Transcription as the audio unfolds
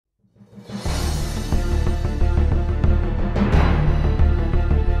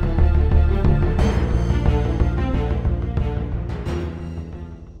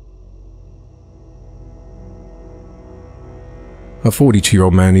A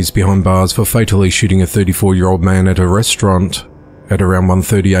 42-year-old man is behind bars for fatally shooting a 34-year-old man at a restaurant. At around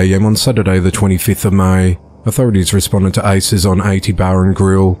 1:30 a.m. on Saturday the 25th of May, authorities responded to Aces on 80 Bar and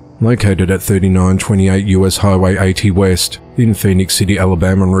Grill, located at 3928 US Highway 80 West in Phoenix City,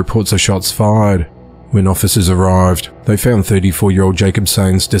 Alabama, and reports of shots fired. When officers arrived, they found 34-year-old Jacob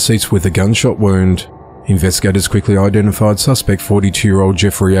Sains deceased with a gunshot wound. Investigators quickly identified suspect 42-year-old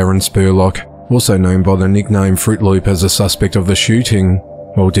Jeffrey Aaron Spurlock, also known by the nickname Fruit Loop, as a suspect of the shooting.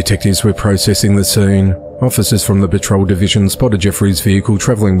 While detectives were processing the scene, officers from the Patrol Division spotted Jeffrey's vehicle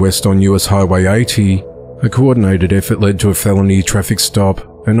travelling west on US Highway 80. A coordinated effort led to a felony traffic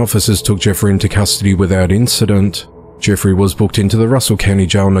stop, and officers took Jeffrey into custody without incident. Jeffrey was booked into the Russell County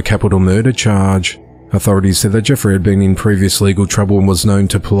Jail on a capital murder charge. Authorities said that Jeffrey had been in previous legal trouble and was known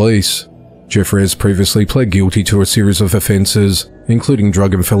to police. Jeffrey has previously pled guilty to a series of offences, including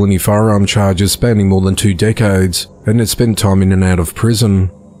drug and felony firearm charges spanning more than 2 decades, and had spent time in and out of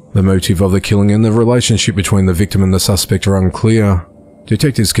prison. The motive of the killing and the relationship between the victim and the suspect are unclear.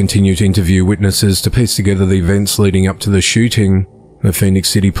 Detectives continue to interview witnesses to piece together the events leading up to the shooting. The Phoenix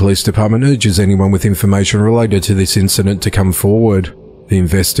City Police Department urges anyone with information related to this incident to come forward. The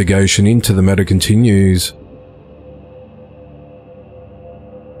investigation into the matter continues.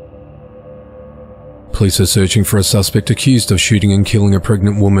 Police are searching for a suspect accused of shooting and killing a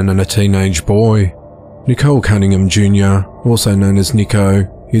pregnant woman and a teenage boy. Nicole Cunningham Jr., also known as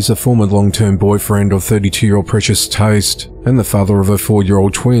Nico, is a former long-term boyfriend of 32-year-old Precious Taste and the father of her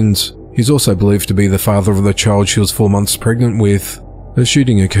 4-year-old twins. He's also believed to be the father of the child she was 4 months pregnant with. The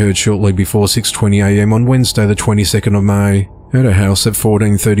shooting occurred shortly before 6:20 a.m. on Wednesday the 22nd of May at a house at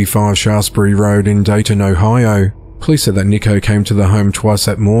 1435 Shaftesbury Road in Dayton, Ohio. Police said that Nico came to the home twice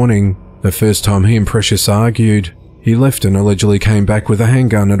that morning. The first time he and Precious argued. He left and allegedly came back with a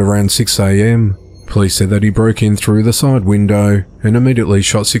handgun at around 6 a.m. Police said that he broke in through the side window and immediately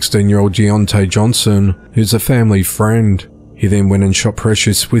shot 16-year-old Deontay Johnson, who's a family friend. He then went and shot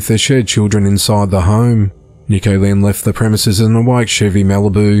Precious with their shared children inside the home. Nico then left the premises in a white Chevy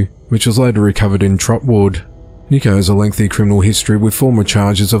Malibu, which was later recovered in Trotwood. Nico has a lengthy criminal history with former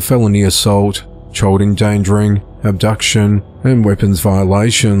charges of felony assault, child endangering, abduction, and weapons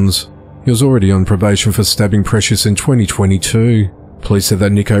violations. He was already on probation for stabbing Precious in 2022. Police said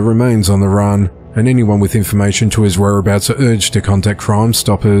that Nico remains on the run, and anyone with information to his whereabouts are urged to contact Crime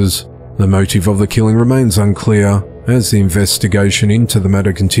Stoppers. The motive of the killing remains unclear, as the investigation into the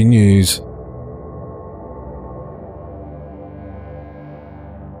matter continues.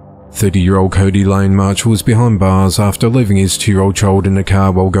 30-year-old Cody Lane Marshall was behind bars after leaving his 2-year-old child in a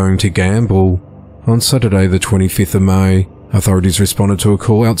car while going to gamble. On Saturday the 25th of May, authorities responded to a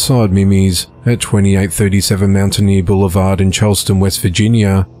call outside Mimi's at 2837 Mountaineer Boulevard in Charleston, West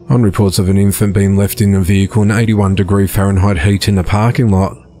Virginia, on reports of an infant being left in a vehicle in 81-degree Fahrenheit heat in a parking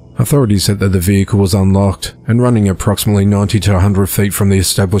lot. Authorities said that the vehicle was unlocked and running approximately 90 to 100 feet from the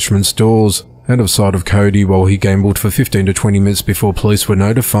establishment's doors, out of sight of Cody while he gambled for 15 to 20 minutes before police were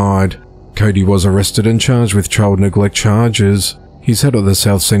notified. Cody was arrested and charged with child neglect charges. He's held at the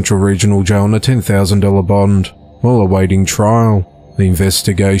South Central Regional Jail on a $10,000 bond while awaiting trial. The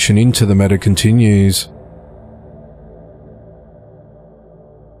investigation into the matter continues.